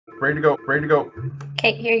Ready to go. Ready to go.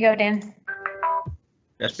 Okay, here you go, Dan.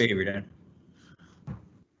 Best behavior, Dan.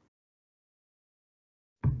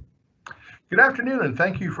 Good afternoon, and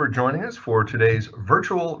thank you for joining us for today's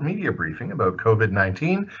virtual media briefing about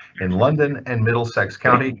COVID-19 in London and Middlesex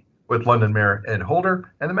County with London Mayor Ed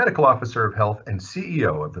Holder and the Medical Officer of Health and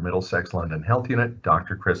CEO of the Middlesex London Health Unit,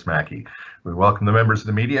 Dr. Chris Mackey. We welcome the members of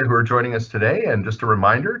the media who are joining us today, and just a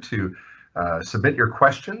reminder to submit your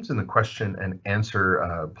questions in the question and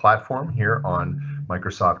answer platform here on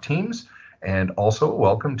Microsoft Teams. And also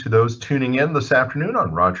welcome to those tuning in this afternoon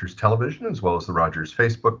on Rogers Television, as well as the Rogers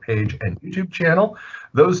Facebook page and YouTube channel.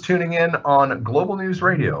 Those tuning in on Global News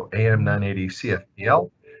Radio, AM 980 CFPL,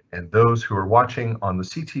 and those who are watching on the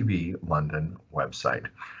CTV London website.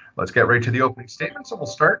 Let's get right to the opening statements, and we'll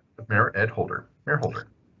start with Mayor Ed Holder. Mayor Holder.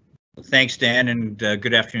 Thanks, Dan, and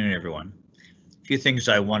good afternoon, everyone. A few things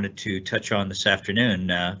I wanted to touch on this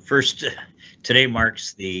afternoon. First, today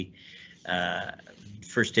marks the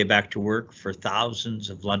first day back to work for thousands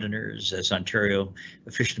of Londoners as Ontario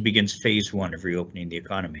officially begins phase one of reopening the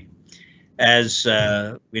economy. As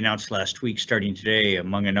we announced last week, starting today,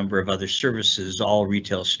 among a number of other services, all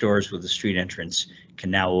retail stores with a street entrance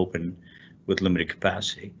can now open with limited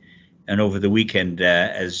capacity. And over the weekend,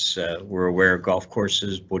 as we're aware, golf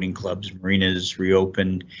courses, boating clubs, marinas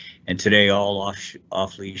reopened, and today all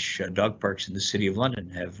off-leash dog parks in the City of London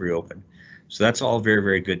have reopened. So that's all very,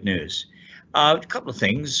 very good news. A couple of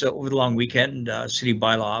things. Over the long weekend, city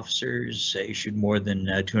bylaw officers issued more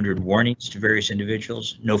than 200 warnings to various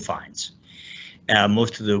individuals, no fines.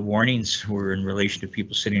 Most of the warnings were in relation to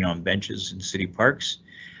people sitting on benches in city parks.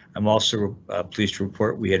 I'm also pleased to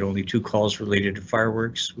report we had only 2 calls related to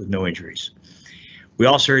fireworks with no injuries. We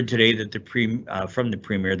also heard today that from the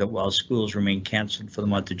Premier that while schools remain cancelled for the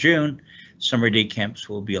month of June, summer day camps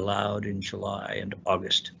will be allowed in July and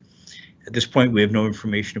August. At this point, we have no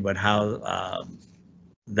information about how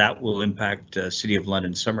that will impact City of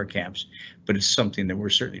London summer camps, but it's something that we're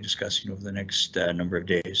certainly discussing over the next number of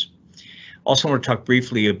days. Also, I want to talk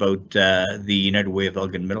briefly about the United Way of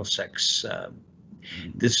Elgin Middlesex.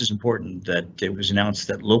 This is important that it was announced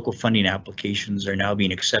that local funding applications are now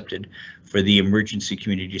being accepted for the Emergency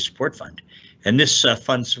Community Support Fund. And this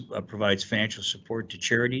fund provides financial support to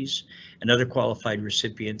charities and other qualified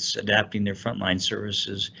recipients adapting their frontline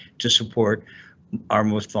services to support our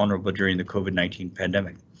most vulnerable during the COVID-19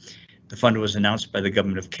 pandemic. The fund was announced by the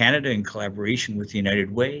Government of Canada in collaboration with the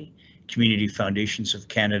United Way, Community Foundations of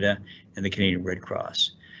Canada, and the Canadian Red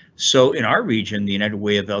Cross. So in our region, the United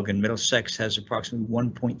Way of Elgin Middlesex has approximately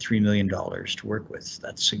 $1.3 million to work with.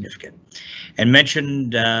 That's significant. And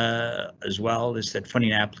mentioned as well is that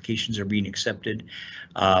funding applications are being accepted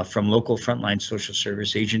from local frontline social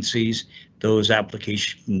service agencies. Those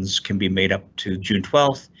applications can be made up to June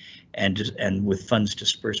 12th and with funds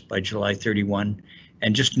dispersed by July 31.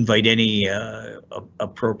 And just invite any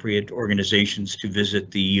appropriate organizations to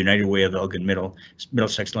visit the United Way of Elgin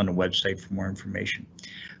Middlesex London website for more information.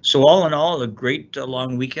 So all in all, a great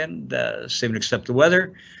long weekend, save except the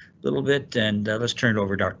weather a little bit, and let's turn it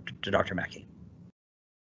over to Dr. Mackey.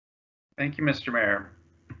 Thank you, Mr. Mayor.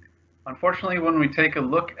 Unfortunately, when we take a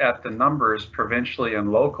look at the numbers provincially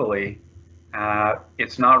and locally,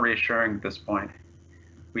 it's not reassuring at this point.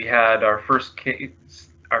 We had our first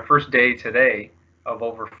day today of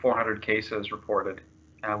over 400 cases reported.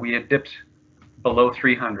 We had dipped below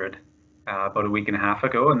 300 about a week and a half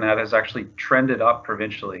ago, and that has actually trended up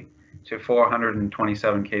provincially to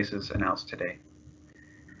 427 cases announced today.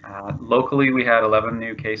 Locally, we had 11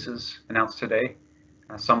 new cases announced today.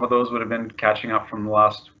 Some of those would have been catching up from the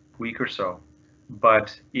last week or so,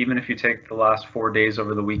 but even if you take the last 4 days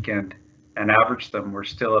over the weekend and average them, we're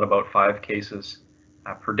still at about 5 cases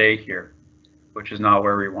per day here, which is not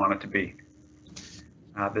where we want it to be.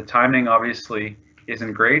 The timing obviously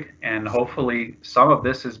isn't great, and hopefully some of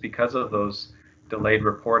this is because of those delayed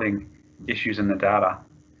reporting issues in the data.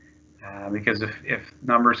 Because if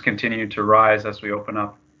numbers continue to rise as we open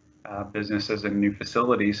up businesses and new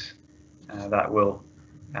facilities, that will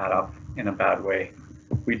add up in a bad way.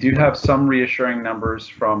 We do have some reassuring numbers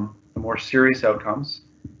from the more serious outcomes.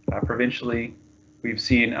 Provincially, we've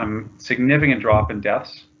seen a significant drop in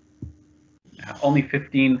deaths. Only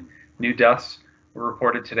 15 new deaths were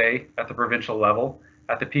reported today at the provincial level.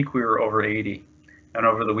 At the peak, we were over 80, and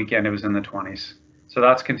over the weekend, it was in the 20s. So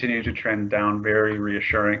that's continued to trend down, very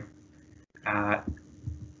reassuring.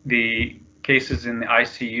 The cases in the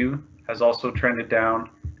ICU has also trended down.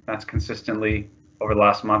 That's consistently over the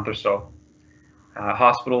last month or so.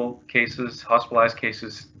 Hospitalized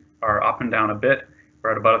cases are up and down a bit.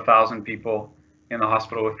 We're at about 1,000 people in the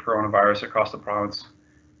hospital with coronavirus across the province,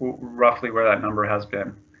 roughly where that number has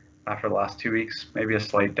been. for the last 2 weeks, maybe a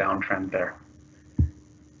slight downtrend there.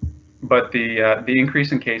 But the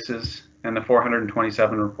increase in cases and the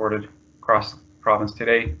 427 reported across the province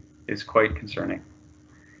today is quite concerning.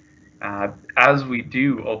 As we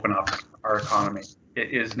do open up our economy,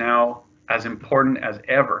 it is now as important as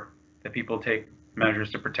ever that people take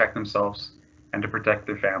measures to protect themselves and to protect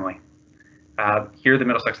their family. Here at the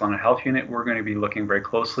Middlesex London Health Unit, we're going to be looking very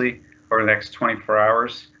closely over the next 24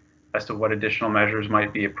 hours as to what additional measures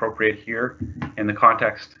might be appropriate here in the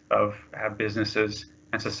context of businesses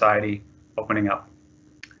and society opening up.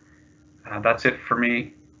 That's it for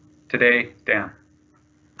me today. Dan.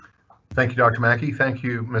 Thank you, Dr. Mackey. Thank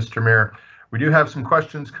you, Mr. Mayor. We do have some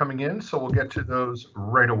questions coming in, so we'll get to those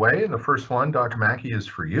right away. And the first one, Dr. Mackey, is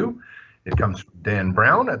for you. It comes from Dan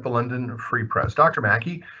Brown at the London Free Press. Dr.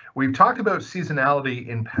 Mackey, we've talked about seasonality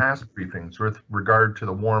in past briefings with regard to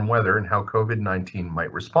the warm weather and how COVID-19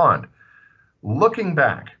 might respond. Looking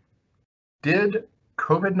back, did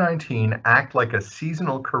COVID-19 act like a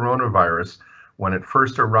seasonal coronavirus when it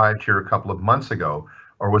first arrived here a couple of months ago,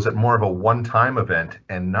 or was it more of a one-time event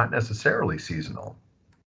and not necessarily seasonal?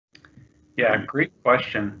 Yeah, great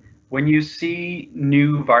question. When you see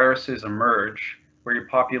new viruses emerge where your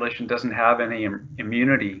population doesn't have any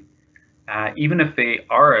immunity, even if they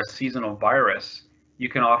are a seasonal virus, you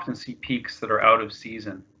can often see peaks that are out of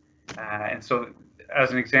season. And so,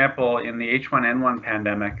 as an example, in the H1N1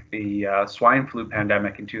 pandemic, the swine flu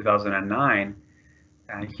pandemic in 2009,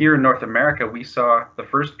 here in North America, we saw the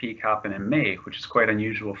first peak happen in May, which is quite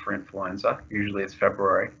unusual for influenza. Usually it's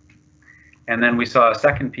February. And then we saw a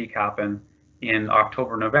second peak happen in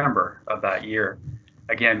October, November of that year.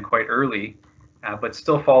 Again, quite early, but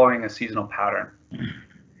still following a seasonal pattern.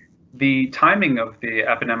 The timing of the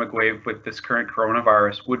epidemic wave with this current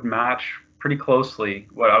coronavirus would match pretty closely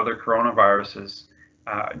what other coronaviruses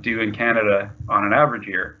do in Canada on an average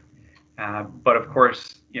year. But of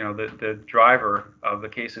course, you know, the driver of the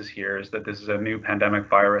cases here is that this is a new pandemic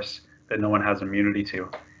virus that no one has immunity to.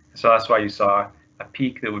 So that's why you saw a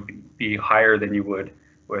peak that would be higher than you would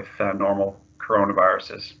with normal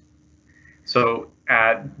coronaviruses. So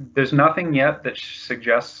there's nothing yet that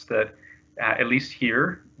suggests that, at least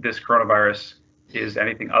here, this coronavirus is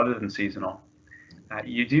anything other than seasonal.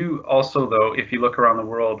 You do also, though, if you look around the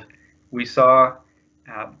world, we saw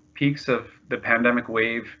peaks of the pandemic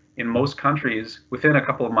wave in most countries within a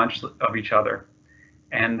couple of months of each other.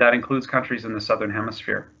 And that includes countries in the Southern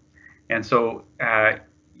Hemisphere. And so,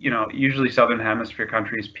 you know, usually Southern Hemisphere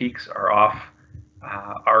countries' peaks are off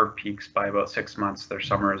our peaks by about 6 months. Their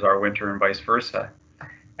summer is our winter and vice versa.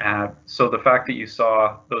 So the fact that you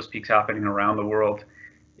saw those peaks happening around the world,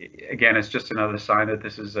 again, it's just another sign that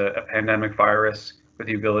this is a pandemic virus with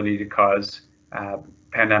the ability to cause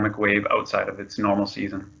pandemic wave outside of its normal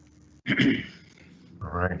season.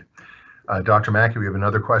 All right. Dr. Mackey, we have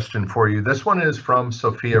another question for you. This one is from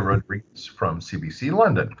Sophia Rodriguez from CBC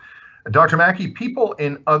London. Dr. Mackey, people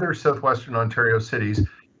in other southwestern Ontario cities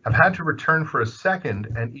have had to return for a second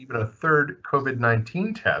and even a third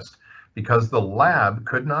COVID-19 test because the lab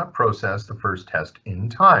could not process the first test in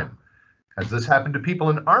time. Has this happened to people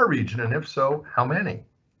in our region, and if so, how many?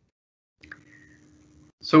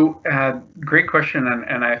 So great question,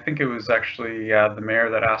 and I think it was actually the mayor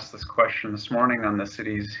that asked this question this morning on the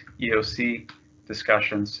city's EOC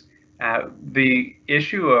discussions. The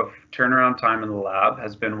issue of turnaround time in the lab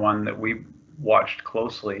has been one that we've watched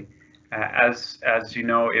closely. As you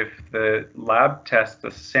know, if the lab tests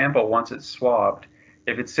the sample once it's swabbed,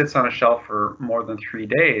 if it sits on a shelf for more than 3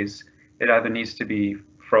 days, it either needs to be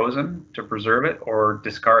frozen to preserve it or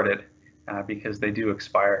discarded because they do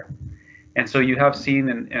expire. And so you have seen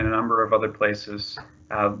in a number of other places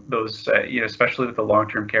those, you know, especially with the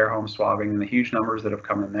long-term care home swabbing and the huge numbers that have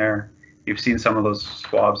come in there, you've seen some of those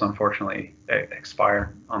swabs unfortunately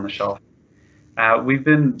expire on the shelf. We've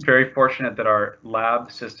been very fortunate that our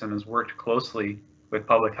lab system has worked closely with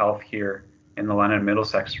public health here in the London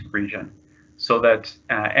Middlesex region, so that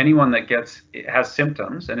anyone that has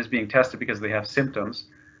symptoms and is being tested because they have symptoms,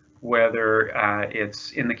 whether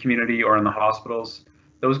it's in the community or in the hospitals,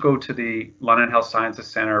 those go to the London Health Sciences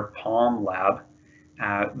Centre PALM lab.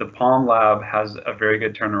 The PALM lab has a very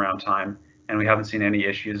good turnaround time, and we haven't seen any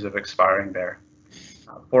issues of expiring there.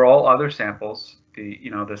 For all other samples,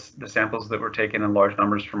 the samples that were taken in large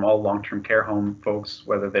numbers from all long-term care home folks,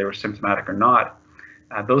 whether they were symptomatic or not,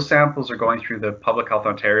 those samples are going through the Public Health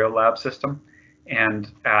Ontario lab system,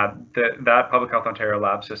 and that Public Health Ontario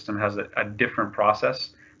lab system has a different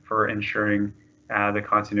process for ensuring the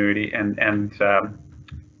continuity and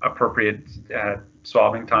appropriate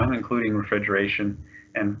swabbing time, including refrigeration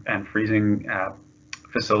and freezing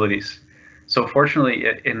facilities. So fortunately,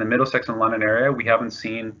 in the Middlesex and London area, we haven't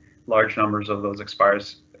seen large numbers of those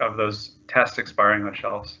tests expiring on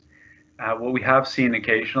shelves. What we have seen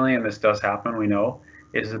occasionally, and this does happen, we know,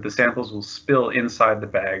 is that the samples will spill inside the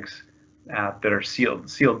bags that are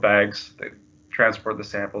sealed bags that transport the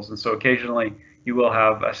samples. And so occasionally you will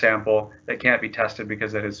have a sample that can't be tested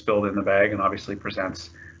because it has spilled in the bag and obviously presents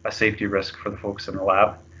a safety risk for the folks in the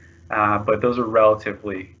lab. But those are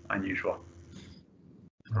relatively unusual.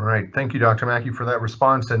 All right, thank you, Dr. Mackey, for that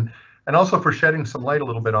response, and also for shedding some light a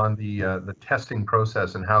little bit on the testing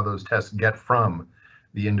process and how those tests get from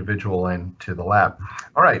the individual and to the lab.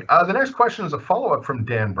 All right, the next question is a follow-up from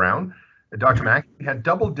Dan Brown. Dr. Mackey, we had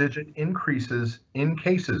double-digit increases in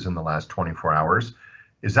cases in the last 24 hours.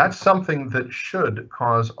 Is that something that should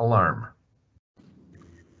cause alarm?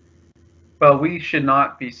 Well, we should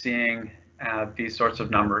not be seeing these sorts of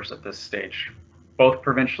numbers at this stage. Both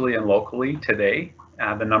provincially and locally today,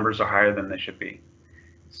 the numbers are higher than they should be.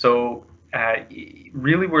 So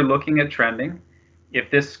really, we're looking at trending. If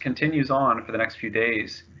this continues on for the next few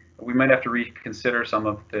days, we might have to reconsider some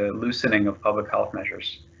of the loosening of public health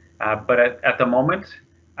measures. But at the moment,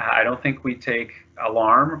 I don't think we take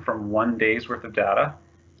alarm from 1 day's worth of data,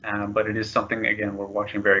 but it is something, again, we're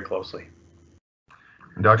watching very closely.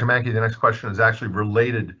 And Dr. Mackey, the next question is actually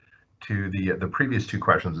related to the previous two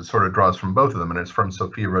questions. It sort of draws from both of them, and it's from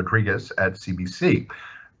Sophia Rodriguez at CBC.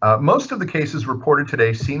 Most of the cases reported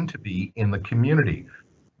today seem to be in the community.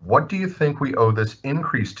 What do you think we owe this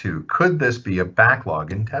increase to? Could this be a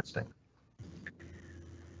backlog in testing?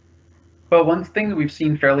 Well, one thing that we've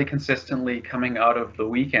seen fairly consistently coming out of the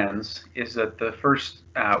weekends is that the first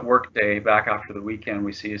work day back after the weekend,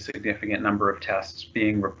 we see a significant number of tests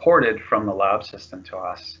being reported from the lab system to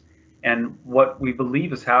us. And what we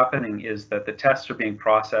believe is happening is that the tests are being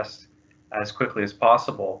processed as quickly as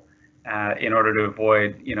possible in order to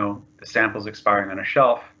avoid, the samples expiring on a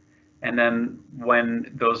shelf. And then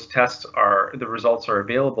when those the results are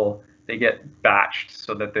available, they get batched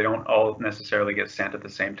so that they don't all necessarily get sent at the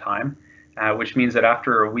same time, which means that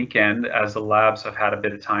after a weekend, as the labs have had a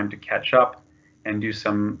bit of time to catch up and do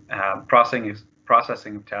some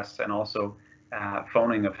processing of tests and also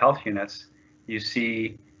phoning of health units, you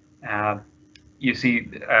see a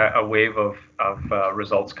wave of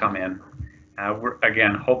results come in. We're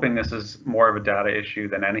again hoping this is more of a data issue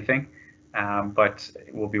than anything, but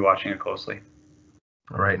we'll be watching it closely.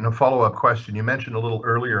 All right, and a follow-up question. You mentioned a little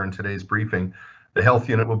earlier in today's briefing, the health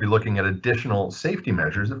unit will be looking at additional safety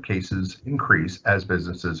measures if cases increase as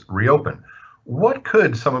businesses reopen. What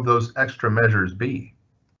could some of those extra measures be?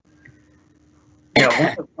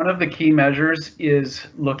 Yeah, one of the key measures is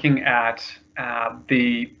looking at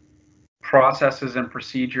the processes and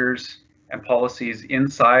procedures and policies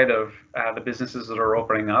inside of the businesses that are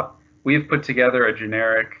opening up. We've put together a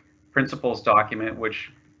generic principles document,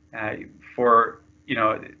 which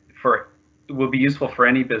will be useful for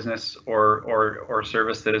any business or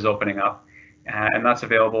service that is opening up, and that's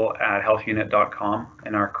available at healthunit.com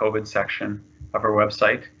in our COVID section of our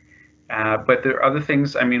website. But there are other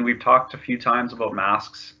things. I mean, we've talked a few times about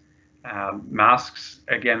masks. Masks,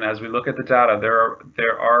 again, as we look at the data,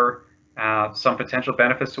 there are some potential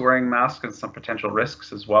benefits to wearing masks and some potential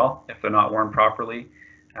risks as well if they're not worn properly.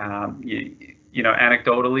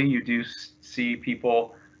 Anecdotally, you do see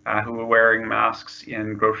people who are wearing masks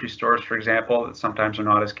in grocery stores, for example, that sometimes are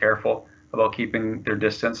not as careful about keeping their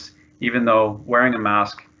distance. Even though wearing a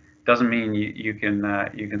mask doesn't mean you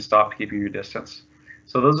can stop keeping your distance.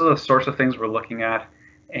 So those are the sorts of things we're looking at,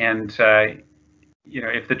 and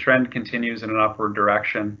if the trend continues in an upward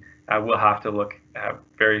direction, we'll have to look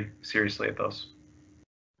very seriously at those.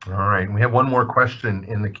 All right, we have one more question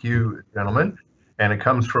in the queue, gentlemen, and it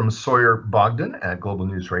comes from Sawyer Bogdan at Global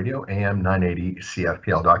News Radio, AM 980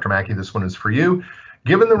 CFPL. Dr. Mackey, this one is for you.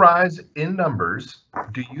 Given the rise in numbers,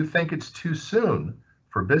 do you think it's too soon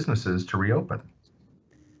for businesses to reopen?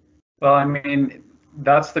 Well, I mean,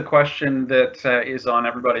 that's the question that is on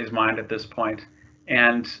everybody's mind at this point.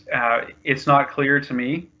 And it's not clear to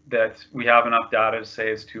me that we have enough data to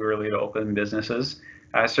say it's too early to open businesses.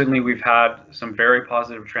 Certainly, we've had some very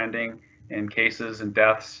positive trending in cases and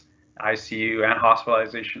deaths, ICU and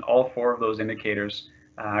hospitalization, all four of those indicators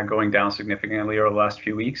going down significantly over the last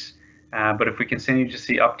few weeks. But if we continue to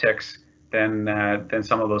see upticks, then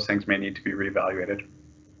some of those things may need to be reevaluated.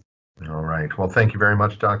 All right. Well, thank you very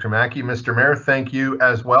much, Dr. Mackey. Mr. Mayor, thank you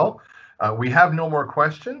as well. We have no more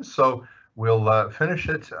questions, so we'll finish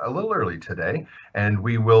it a little early today, and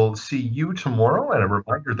we will see you tomorrow. And a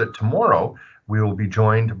reminder that tomorrow we will be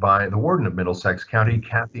joined by the Warden of Middlesex County,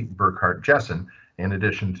 Kathy Burkhart Jessen, in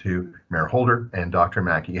addition to Mayor Holder and Dr.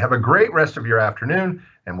 Mackey. Have a great rest of your afternoon,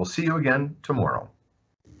 and we'll see you again tomorrow.